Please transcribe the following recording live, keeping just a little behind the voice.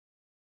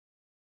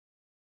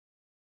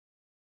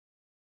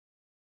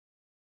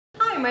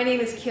my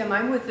name is Kim.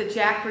 I'm with the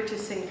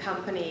Richeson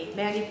Company,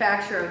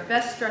 manufacturer of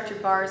best stretcher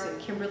bars in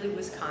Kimberly,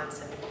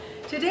 Wisconsin.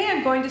 Today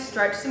I'm going to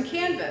stretch some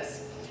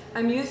canvas.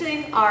 I'm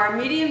using our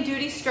medium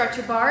duty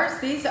stretcher bars.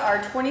 These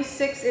are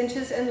 26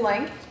 inches in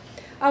length.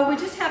 We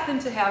just happen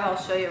to have,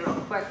 I'll show you real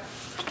quick,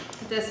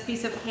 this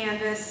piece of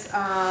canvas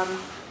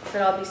that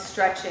I'll be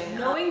stretching.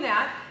 Knowing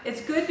that, it's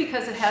good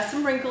because it has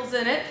some wrinkles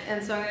in it,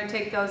 and so I'm going to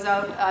take those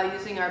out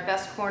using our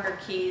best corner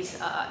keys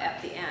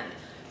at the end.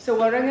 So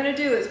what I'm going to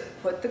do is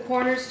put the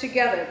corners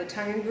together, the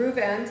tongue and groove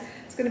ends.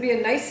 It's going to be a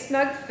nice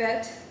snug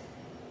fit.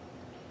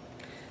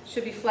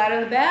 Should be flat on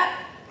the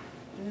back,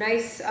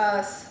 nice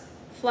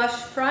flush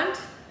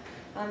front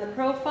on the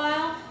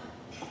profile.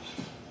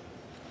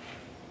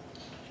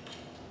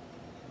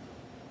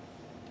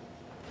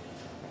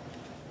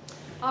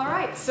 All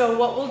right, so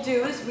what we'll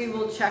do is we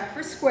will check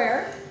for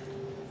square.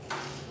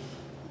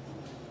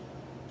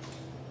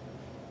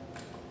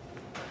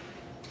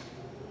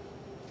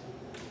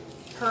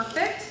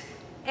 Perfect.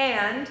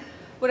 And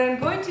what I'm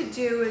going to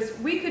do is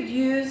we could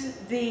use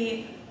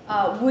the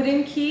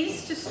wooden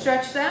keys to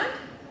stretch that,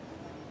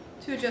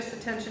 to adjust the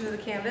tension of the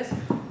canvas.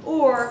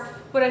 Or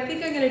what I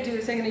think I'm going to do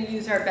is I'm going to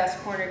use our best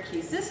corner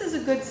keys. This is a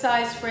good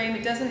size frame.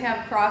 It doesn't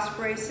have cross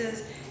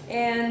braces.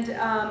 And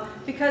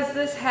because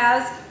this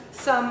has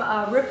some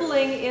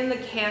rippling in the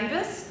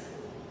canvas,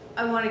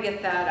 I want to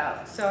get that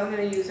out. So I'm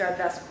going to use our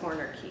best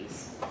corner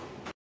keys.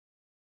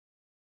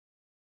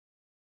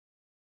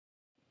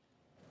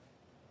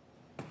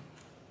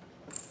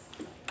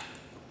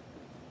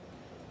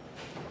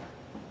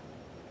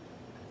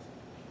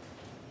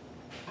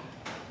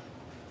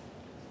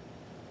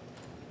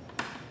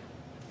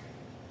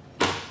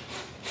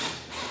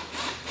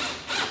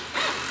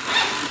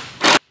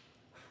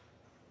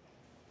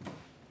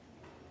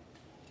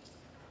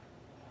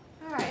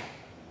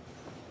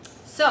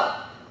 So,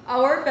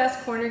 our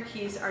best corner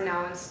keys are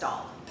now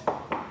installed.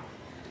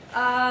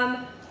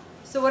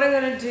 So what I'm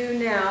going to do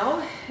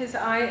now is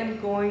I am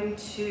going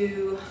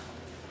to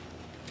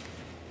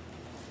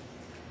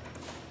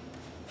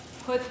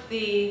put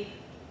the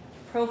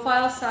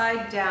profile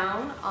side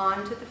down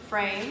onto the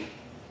frame.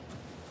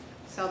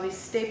 So I'll be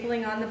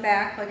stapling on the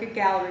back like a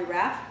gallery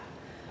wrap.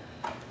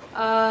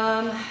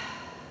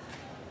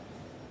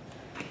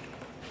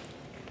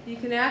 You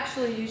can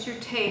actually use your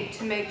tape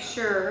to make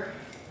sure.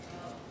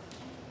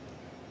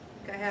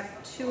 I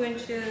have 2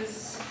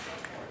 inches,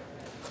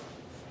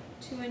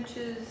 2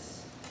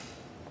 inches,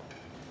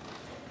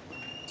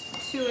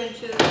 2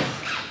 inches,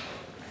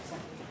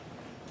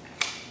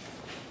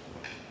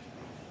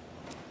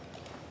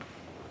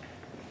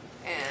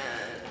 and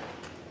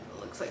it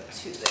looks like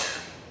 2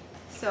 there.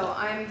 So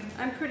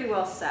I'm pretty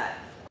well set.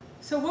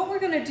 So what we're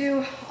going to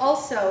do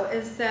also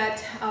is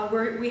that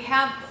we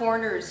have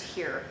corners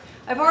here.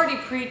 I've already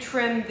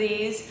pre-trimmed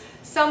these.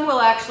 Some will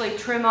actually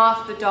trim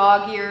off the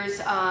dog ears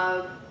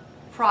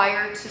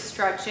prior to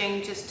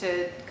stretching, just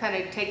to kind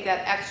of take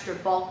that extra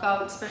bulk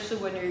out, especially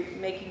when you're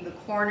making the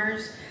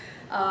corners.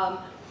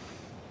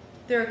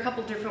 There are a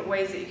couple different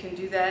ways that you can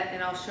do that,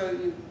 and I'll show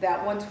you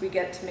that once we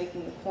get to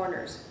making the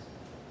corners.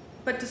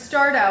 But to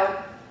start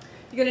out,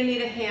 you're going to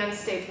need a hand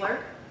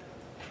stapler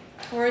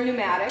or a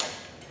pneumatic.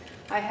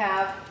 You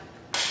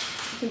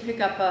can pick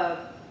up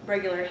a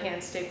regular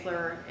hand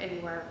stapler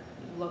anywhere,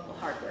 local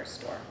hardware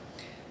store.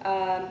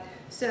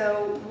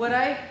 So what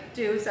I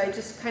do is I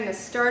just kind of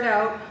start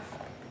out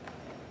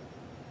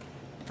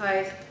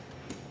by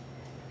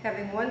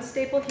having one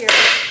staple here.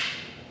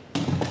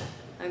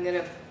 I'm going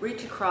to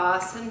reach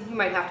across, and you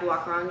might have to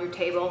walk around your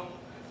table,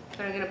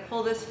 but I'm going to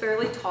pull this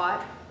fairly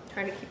taut,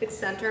 trying to keep it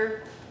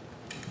centered.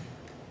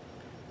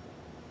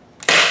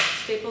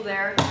 Staple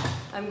there.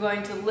 I'm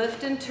going to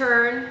lift and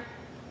turn.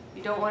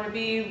 You don't want to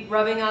be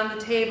rubbing on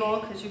the table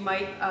because you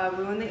might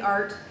ruin the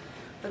art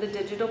for the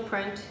digital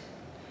print.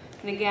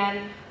 And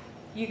again,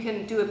 you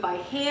can do it by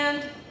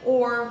hand,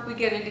 or we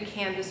get into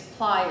canvas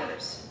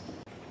pliers.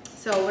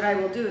 So what I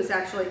will do is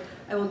actually,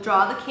 I will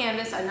draw the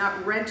canvas. I'm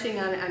not wrenching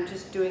on it, I'm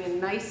just doing a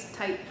nice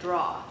tight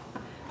draw.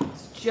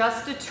 It's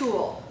just a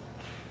tool.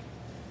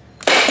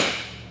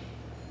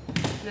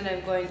 Then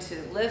I'm going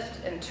to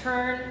lift and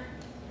turn,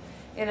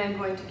 and I'm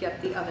going to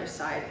get the other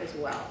side as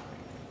well.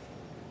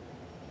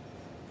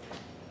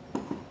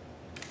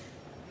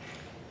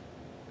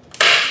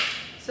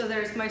 So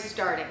there's my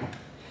starting.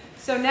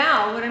 So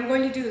now what I'm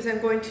going to do is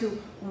I'm going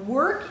to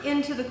work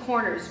into the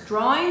corners,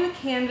 drawing the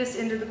canvas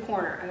into the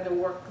corner. I'm going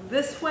to work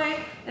this way,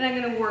 and I'm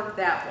going to work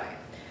that way.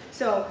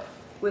 So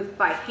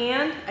by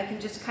hand, I can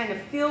just kind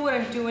of feel what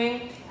I'm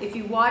doing. If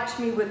you watch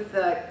me with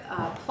the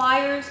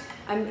pliers,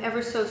 I'm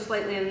ever so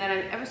slightly, and then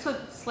I'm ever so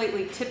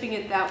slightly tipping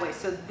it that way.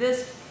 So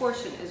this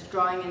portion is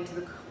drawing into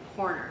the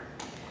corner.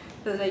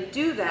 So as I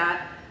do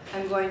that,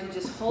 I'm going to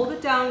just hold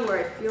it down where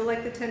I feel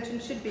like the tension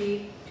should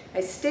be. I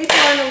staple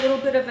on a little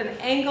bit of an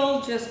angle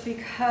just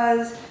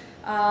because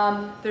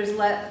there's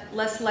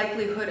less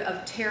likelihood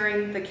of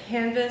tearing the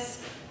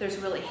canvas. There's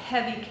really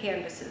heavy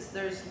canvases.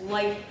 There's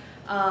light,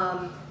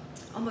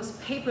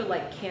 almost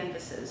paper-like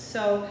canvases.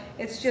 So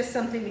it's just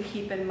something to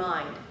keep in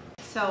mind.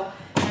 So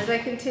as I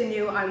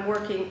continue, I'm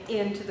working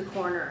into the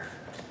corner.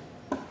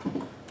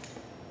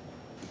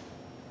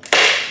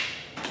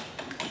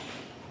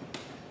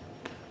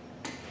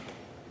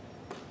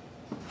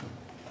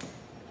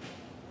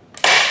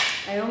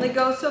 I only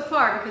go so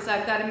far because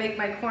I've got to make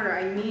my corner.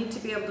 I need to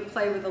be able to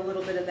play with a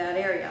little bit of that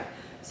area.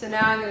 So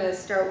now I'm going to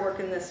start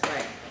working this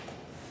way.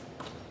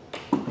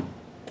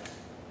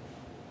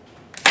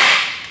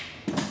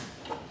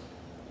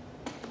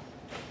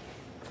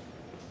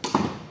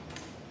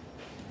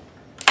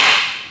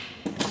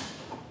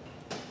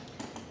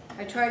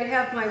 I try to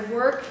have my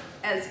work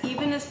as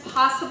even as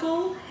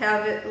possible,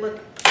 have it look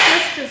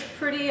just as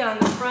pretty on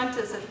the front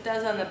as it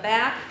does on the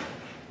back.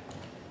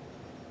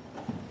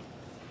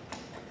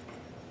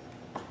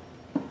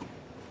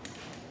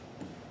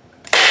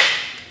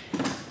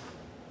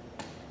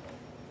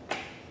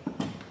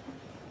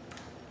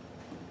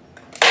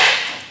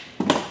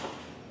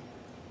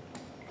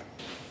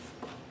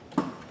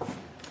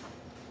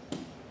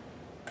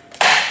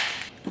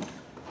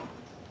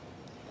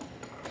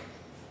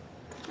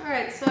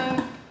 Alright, so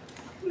I'm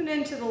coming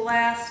into the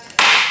last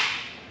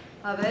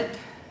of it.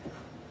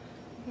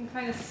 You can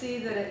kind of see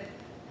that it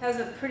has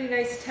a pretty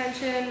nice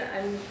tension,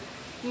 and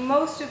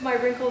most of my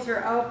wrinkles are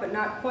out, but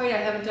not quite. I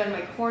haven't done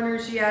my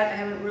corners yet. I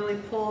haven't really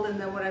pulled, and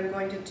then what I'm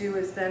going to do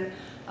is then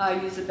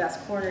use the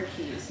best corner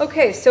keys.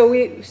 Okay, so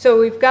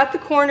we've got the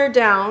corner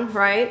down,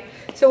 right?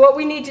 So what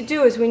we need to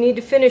do is we need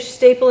to finish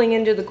stapling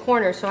into the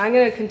corner. So I'm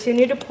going to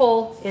continue to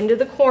pull into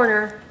the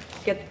corner,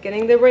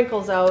 getting the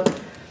wrinkles out,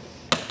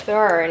 if there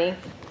are any.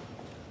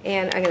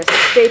 And I'm going to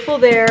staple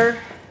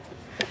there,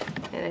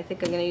 and I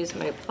think I'm going to use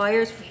my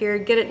pliers here,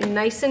 get it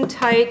nice and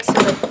tight so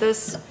that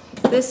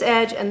this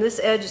edge and this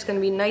edge is going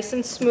to be nice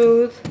and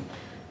smooth. I'm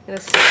going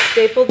to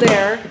staple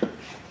there,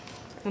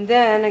 and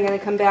then I'm going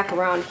to come back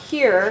around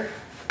here,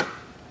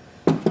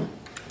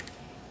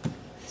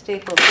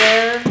 staple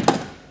there,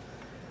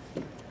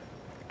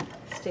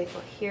 staple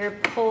here,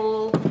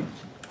 pull,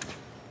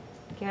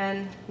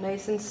 again,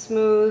 nice and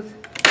smooth,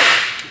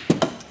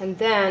 and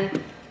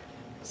then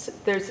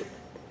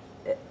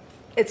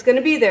it's going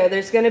to be there.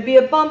 There's going to be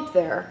a bump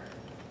there,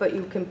 but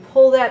you can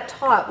pull that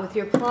taut with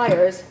your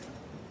pliers,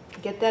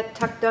 get that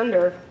tucked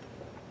under,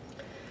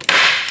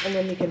 and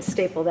then you can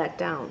staple that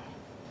down.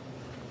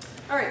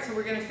 All right, so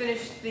we're going to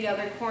finish the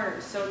other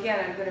corners. So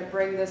again, I'm going to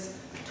bring this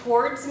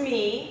towards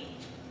me.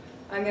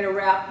 I'm going to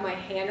wrap my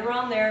hand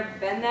around there,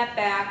 bend that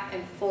back,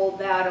 and fold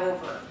that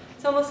over.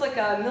 It's almost like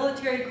a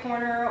military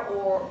corner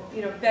or,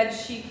 you know, bed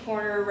sheet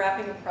corner,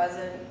 wrapping a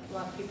present. A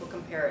lot of people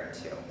compare it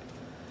to.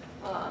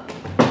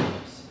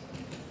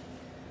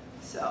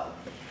 So.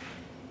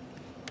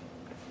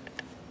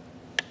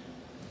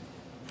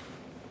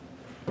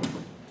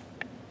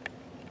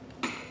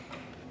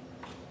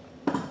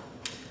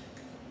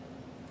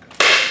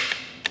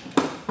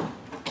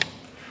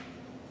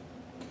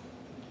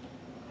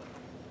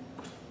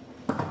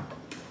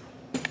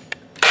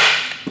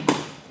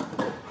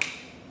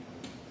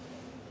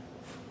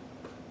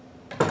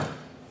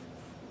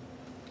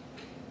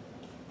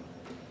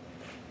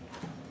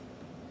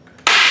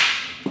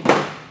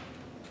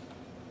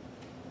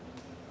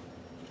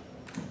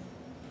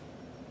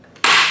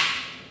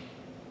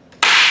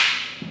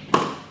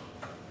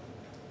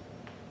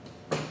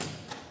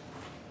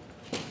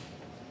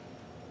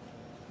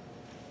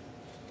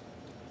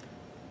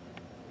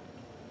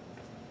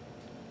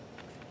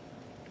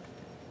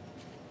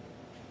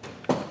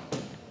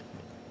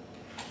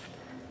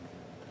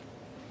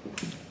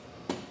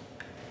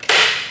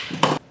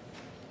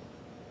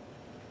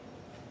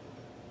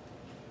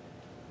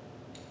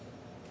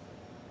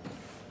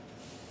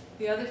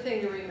 The other thing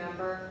to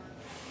remember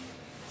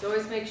is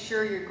always make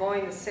sure you're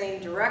going the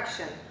same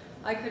direction.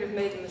 I could have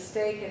made a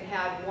mistake and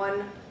had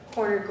one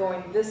corner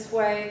going this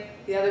way,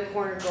 the other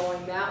corner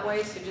going that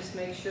way, so just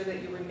make sure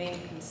that you remain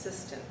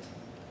consistent.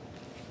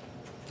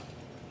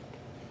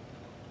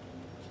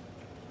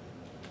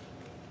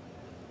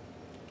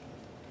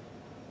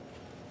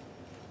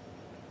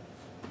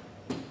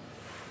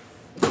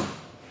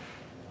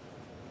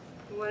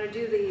 You want to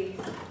do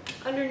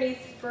the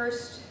underneath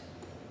first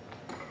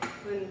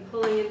when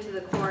pulling into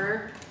the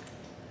corner.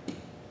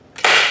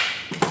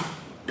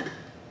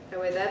 That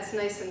way that's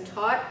nice and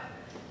taut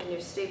and you're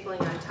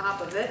stapling on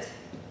top of it.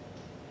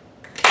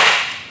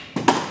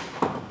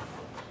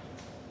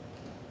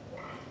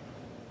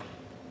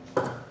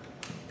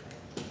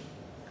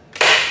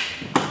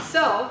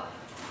 So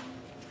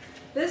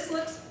this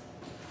looks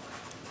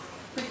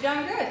pretty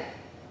darn good.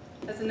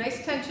 Has a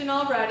nice tension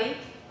already.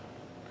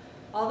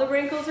 All the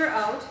wrinkles are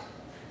out,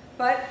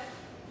 but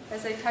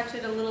as I touch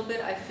it a little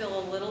bit, I feel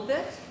a little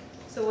bit.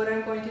 So what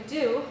I'm going to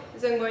do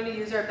is I'm going to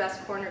use our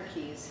best corner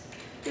keys.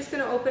 Just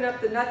going to open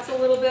up the nuts a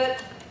little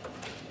bit.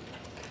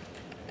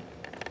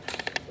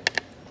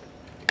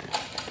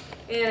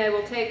 And I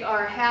will take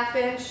our 1/2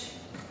 inch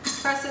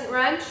crescent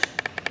wrench,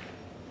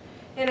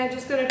 and I'm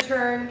just going to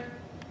turn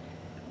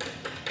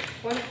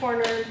one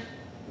corner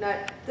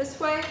nut this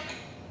way,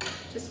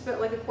 just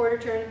about like a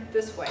 1/4 turn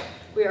this way.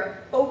 We are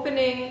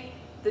opening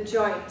the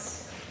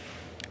joints.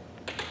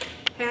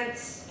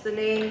 hence the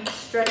name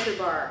stretcher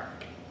bar.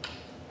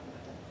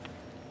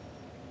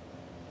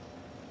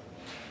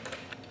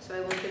 So I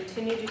will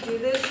continue to do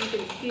this. You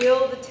can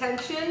feel the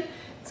tension.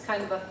 It's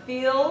kind of a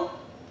feel.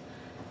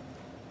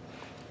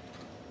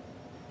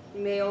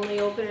 You may only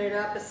open it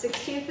up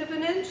 1/16 of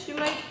an inch. You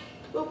might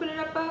open it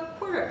up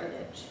 1/4 of an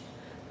inch.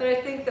 But I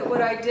think that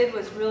what I did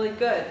was really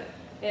good.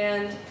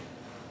 And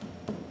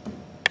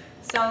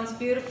sounds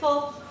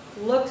beautiful,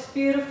 looks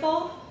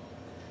beautiful.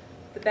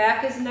 The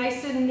back is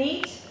nice and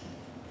neat.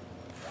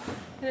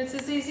 And it's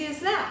as easy as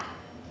that.